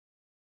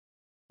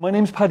My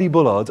name's Paddy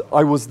Bullard.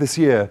 I was this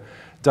year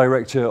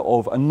director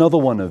of another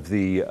one of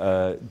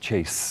the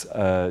Chase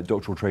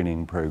doctoral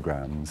training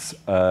programs,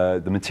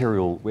 the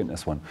Material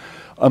Witness one.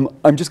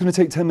 I'm just going to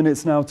take 10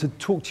 minutes now to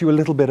talk to you a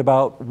little bit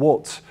about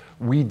what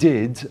we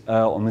did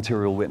on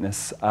Material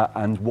Witness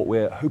and what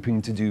we're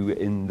hoping to do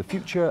in the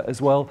future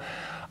as well,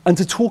 and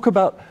to talk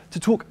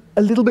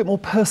a little bit more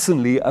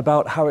personally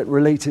about how it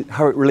relates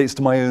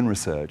to my own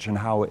research and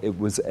how it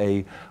was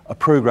a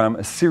program,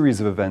 a series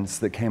of events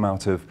that came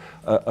out of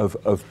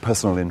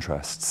personal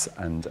interests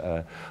and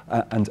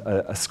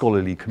a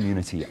scholarly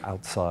community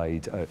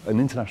outside, an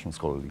international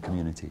scholarly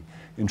community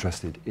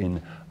interested in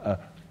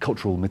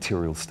cultural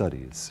material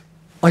studies.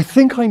 I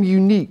think I'm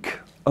unique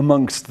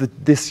amongst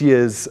this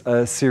year's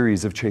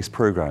series of Chase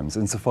programs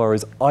insofar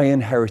as I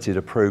inherited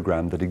a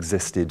program that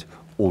existed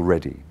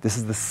already. This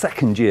is the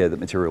second year that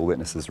Material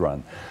Witness has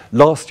run.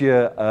 Last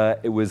year,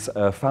 it was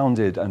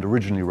founded and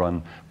originally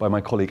run by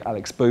my colleague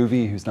Alex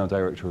Bovey, who's now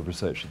Director of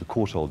Research at the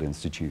Courtauld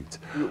Institute.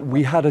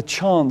 We had a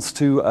chance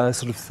to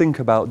sort of think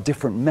about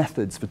different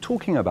methods for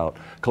talking about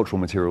cultural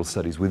material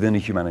studies within a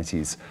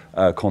humanities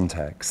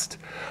context.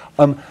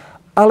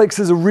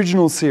 Alex's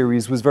original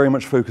series was very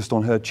much focused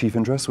on her chief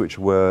interests, which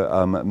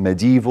were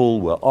medieval,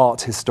 were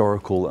art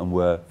historical, and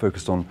were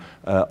focused on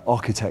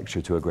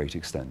architecture to a great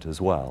extent as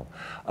well.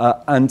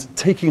 And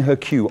taking her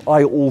cue,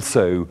 I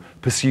also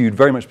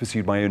very much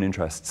pursued my own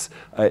interests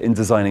in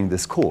designing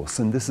this course,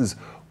 and this is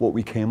what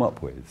we came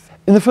up with.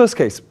 In the first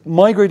case,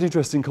 my great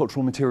interest in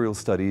cultural material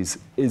studies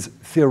is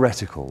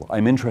theoretical.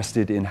 I'm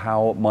interested in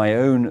how my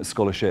own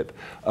scholarship,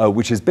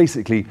 which is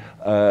basically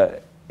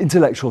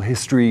intellectual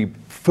history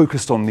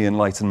focused on the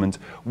Enlightenment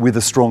with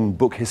a strong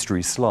book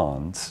history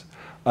slant,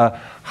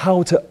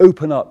 how to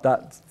open up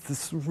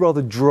this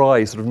rather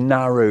dry, sort of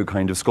narrow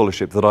kind of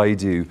scholarship that I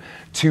do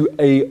to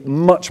a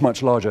much,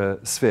 much larger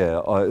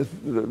sphere,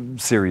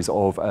 series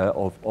of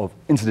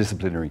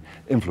interdisciplinary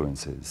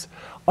influences.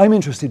 I'm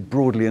interested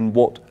broadly in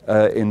what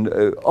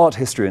in art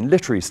history and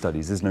literary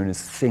studies is known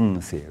as thing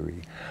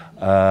theory,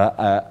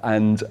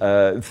 and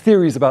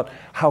theories about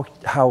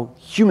how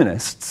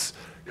humanists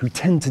who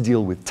tend to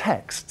deal with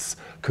texts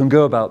can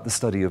go about the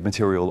study of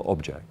material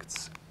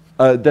objects.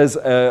 There's,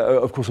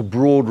 of course, a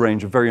broad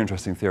range of very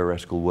interesting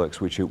theoretical works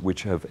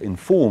which have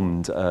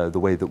informed the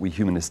way that we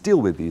humanists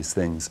deal with these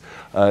things.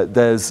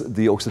 There's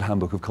the Oxford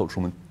Handbook of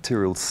Cultural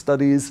Material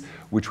Studies,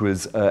 which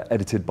was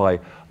edited by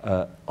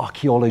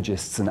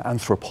archaeologists and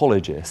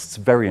anthropologists,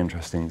 very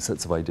interesting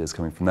sets of ideas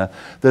coming from there.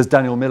 There's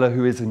Daniel Miller,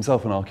 who is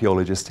himself an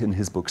archaeologist in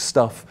his book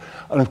Stuff,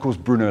 and of course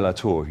Bruno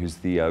Latour, who's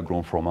the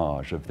grand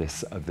fromage of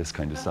this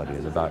kind of study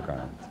in the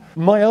background.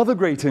 My other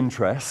great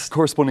interest,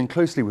 corresponding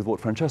closely with what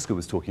Francesca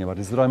was talking about,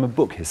 is that I'm a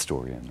book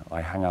historian.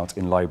 I hang out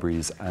in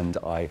libraries and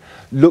I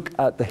look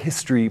at the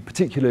history,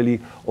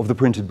 particularly of the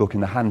printed book in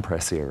the hand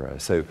press era.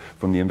 So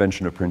from the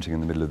invention of printing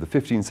in the middle of the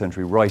 15th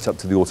century right up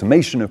to the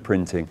automation of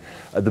printing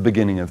at the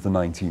beginning of the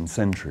 19th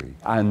century.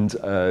 And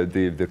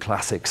the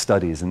classic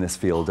studies in this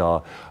field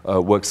are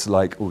works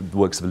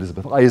of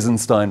Elizabeth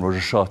Eisenstein,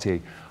 Roger Chartier,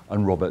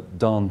 and Robert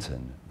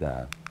Darnton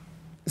there.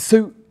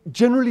 So,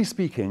 generally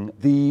speaking,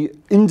 the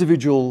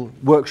individual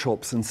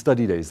workshops and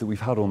study days that we've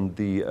had on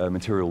the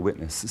Material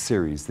Witness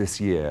series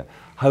this year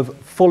have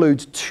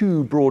followed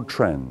two broad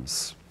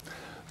trends.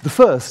 The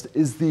first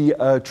is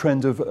the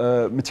trend of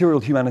material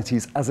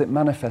humanities as it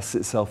manifests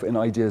itself in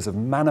ideas of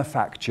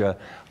manufacture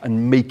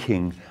and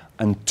making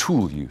and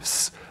tool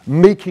use.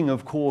 Making,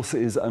 of course,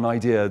 is an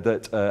idea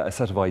that, a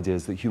set of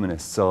ideas that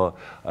humanists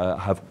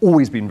have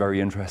always been very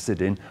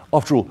interested in.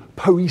 After all,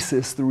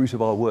 poesis, the root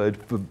of our word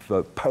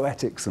for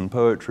poetics and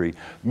poetry,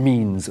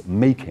 means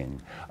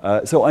making.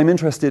 So I'm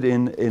interested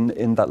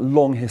in that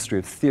long history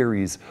of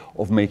theories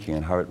of making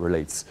and how it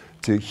relates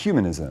to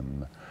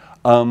humanism.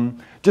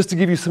 Just to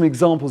give you some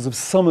examples of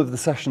some of the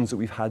sessions that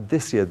we've had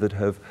this year that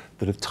have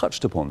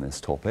touched upon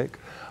this topic.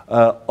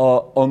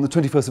 On the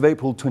 21st of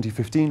April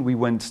 2015, we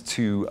went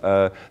to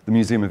the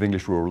Museum of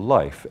English Rural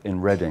Life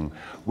in Reading,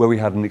 where we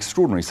had an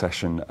extraordinary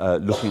session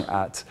looking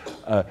at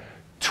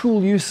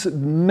tool use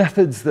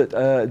methods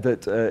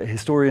that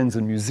historians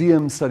and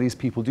museum studies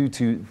people do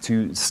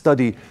to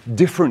study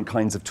different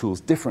kinds of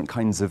tools, different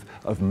kinds of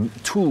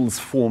tools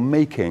for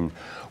making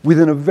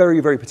within a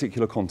very, very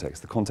particular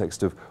context, the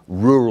context of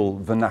rural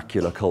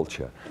vernacular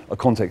culture, a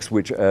context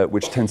which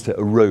tends to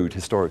erode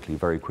historically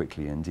very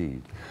quickly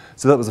indeed.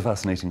 So that was a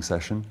fascinating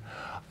session.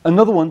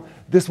 Another one,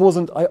 this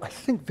wasn't, I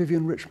think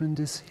Vivian Richmond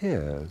is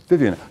here.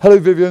 Vivian, hello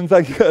Vivian,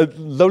 thank you,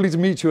 lovely to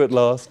meet you at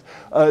last.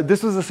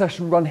 This was a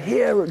session run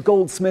here at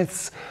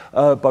Goldsmiths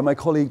by my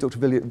colleague Dr.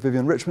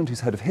 Vivian Richmond,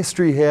 who's head of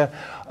history here,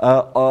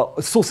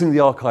 sourcing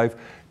the archive,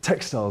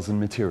 textiles and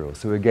materials.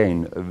 So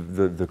again,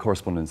 the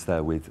correspondence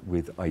there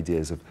with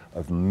ideas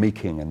of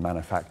making and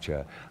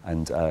manufacture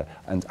and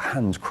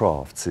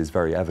handcrafts is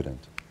very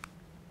evident.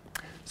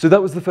 So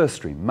that was the first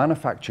stream,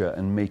 manufacture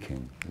and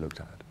making looked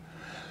at.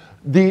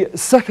 The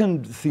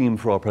second theme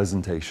for our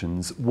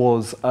presentations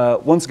was,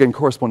 once again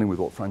corresponding with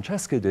what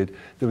Francesca did,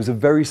 there was a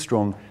very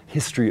strong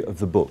history of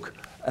the book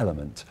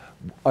element,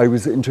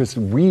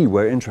 we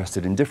were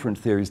interested in different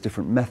theories,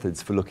 different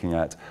methods for looking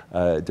at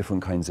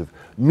different kinds of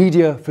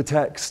media for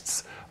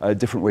texts,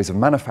 different ways of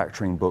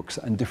manufacturing books,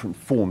 and different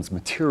forms,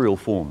 material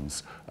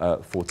forms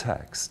for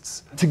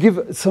texts. To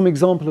give some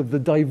example of the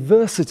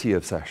diversity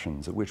of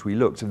sessions at which we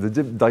looked, of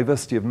the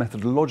diversity of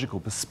methodological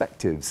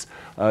perspectives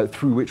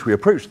through which we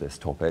approached this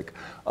topic,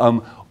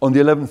 on the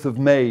 11th of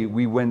May,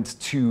 we went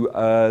to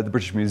the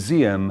British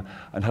Museum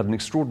and had an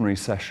extraordinary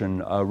session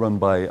run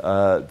by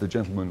the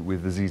gentleman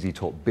with the ZZ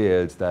Top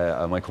beard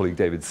there, my colleague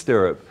David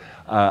Stirrup,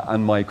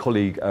 and my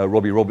colleague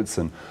Robbie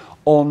Robertson,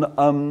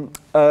 on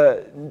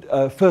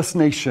First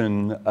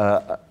Nation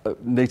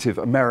Native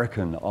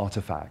American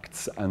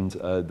artifacts and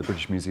the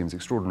British Museum's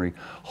extraordinary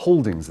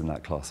holdings in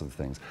that class of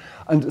things.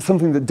 And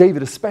something that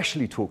David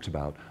especially talked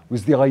about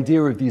was the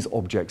idea of these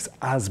objects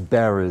as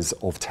bearers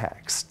of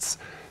texts.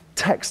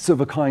 Texts of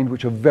a kind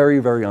which are very,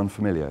 very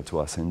unfamiliar to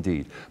us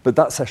indeed. But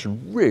that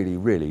session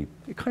really,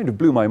 it kind of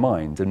blew my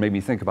mind and made me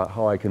think about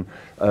how I can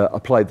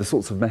apply the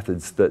sorts of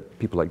methods that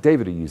people like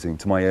David are using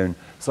to my own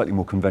slightly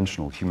more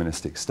conventional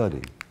humanistic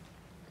study.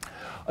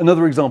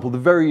 Another example, the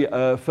very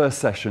first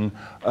session,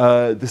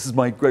 this is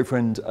my great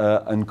friend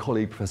and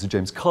colleague, Professor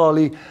James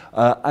Carley,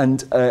 and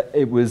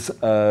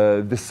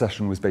this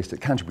session was based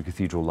at Canterbury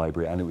Cathedral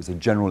Library, and it was a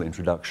general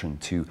introduction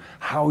to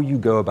how you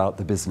go about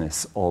the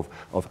business of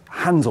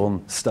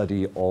hands-on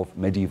study of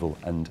medieval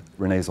and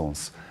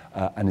Renaissance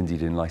and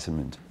indeed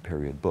Enlightenment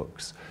period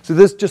books. So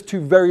there's just two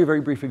very, very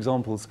brief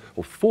examples,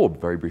 or four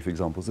very brief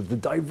examples, of the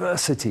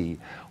diversity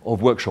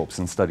of workshops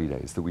and study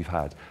days that we've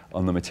had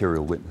on the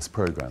Material Witness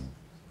program.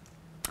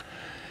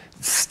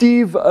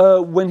 Steve,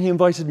 when he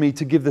invited me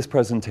to give this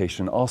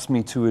presentation, asked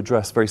me to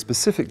address very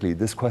specifically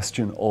this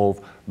question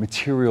of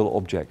material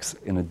objects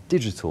in a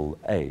digital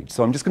age.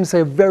 So I'm just going to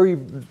say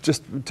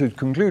just to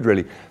conclude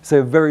really, say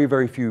a very,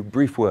 very few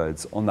brief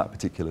words on that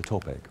particular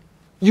topic.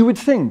 You would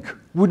think,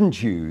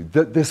 wouldn't you,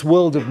 that this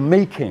world of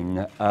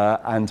making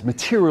and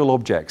material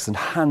objects and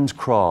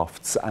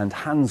handcrafts and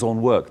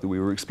hands-on work that we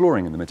were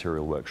exploring in the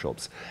material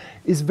workshops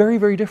is very,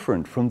 very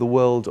different from the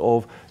world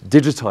of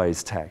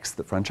digitized text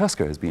that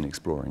Francesca has been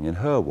exploring in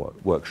her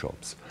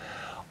workshops.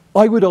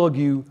 I would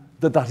argue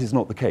that that is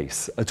not the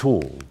case at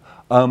all.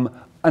 And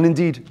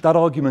indeed, that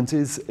argument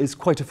is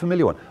quite a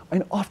familiar one.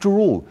 And after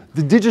all,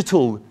 the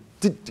digital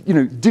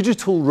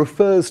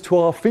refers to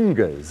our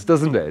fingers,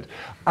 doesn't it?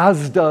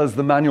 As does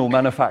the manual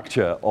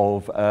manufacture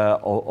of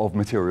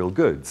material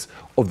goods,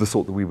 of the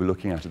sort that we were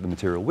looking at the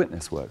Material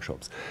Witness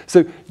workshops.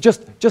 So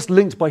just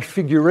linked by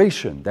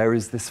figuration, there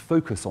is this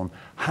focus on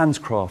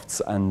handcrafts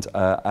and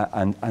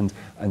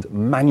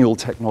manual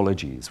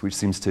technologies, which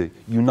seems to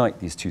unite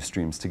these two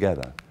streams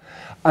together.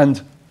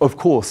 And of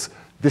course,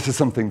 this is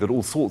something that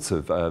all sorts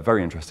of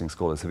very interesting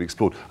scholars have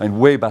explored. And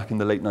way back in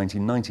the late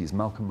 1990s,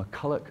 Malcolm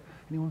McCulloch,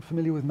 anyone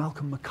familiar with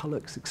Malcolm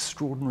McCulloch's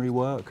extraordinary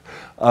work?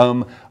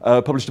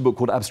 Published a book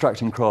called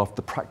Abstracting Craft,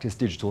 The Practiced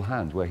Digital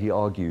Hand, where he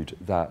argued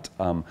that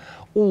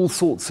all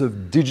sorts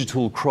of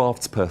digital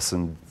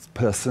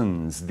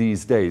craftspersons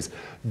these days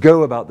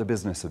go about the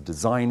business of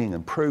designing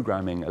and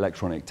programming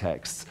electronic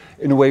texts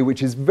in a way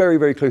which is very,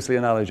 very closely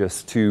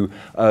analogous to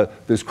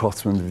those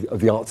craftsmen of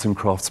the arts and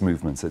crafts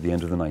movements at the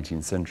end of the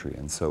 19th century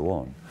and so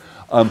on.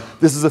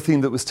 This is a theme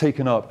that was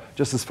taken up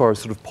just as far as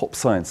sort of pop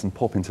science and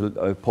pop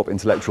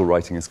intellectual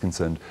writing is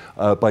concerned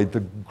by the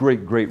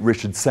great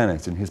Richard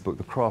Sennett in his book,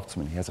 The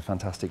Craftsman. He has a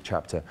fantastic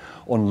chapter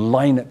on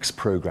Linux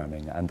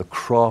programming and the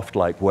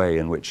craft-like way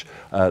in which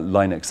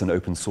Linux and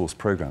open source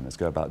programmers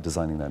go about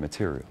designing their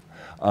material.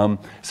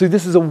 So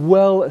this is a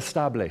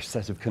well-established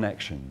set of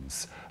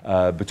connections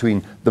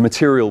between the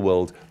material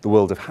world, the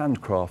world of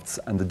handcrafts,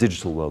 and the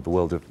digital world, the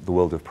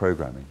world of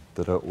programming,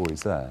 that are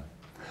always there.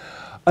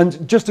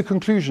 And just a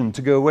conclusion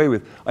to go away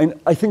with,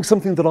 I think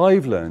something that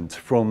I've learned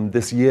from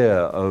this year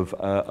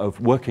of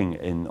working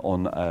in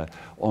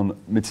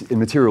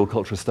material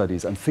culture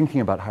studies and thinking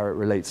about how it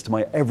relates to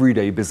my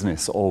everyday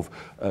business of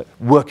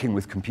working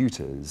with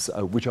computers,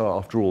 which are,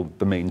 after all,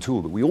 the main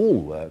tool that we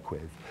all work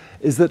with,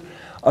 is that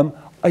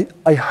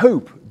I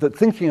hope that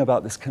thinking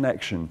about this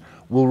connection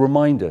will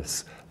remind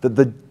us that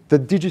the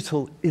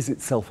digital is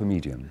itself a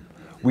medium.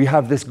 We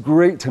have this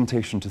great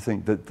temptation to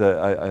think that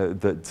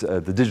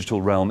the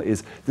digital realm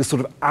is this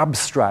sort of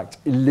abstract,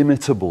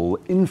 illimitable,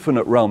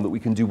 infinite realm that we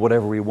can do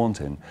whatever we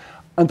want in.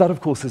 And that, of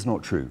course, is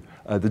not true.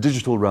 The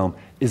digital realm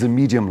is a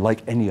medium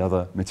like any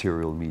other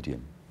material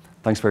medium.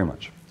 Thanks very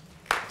much.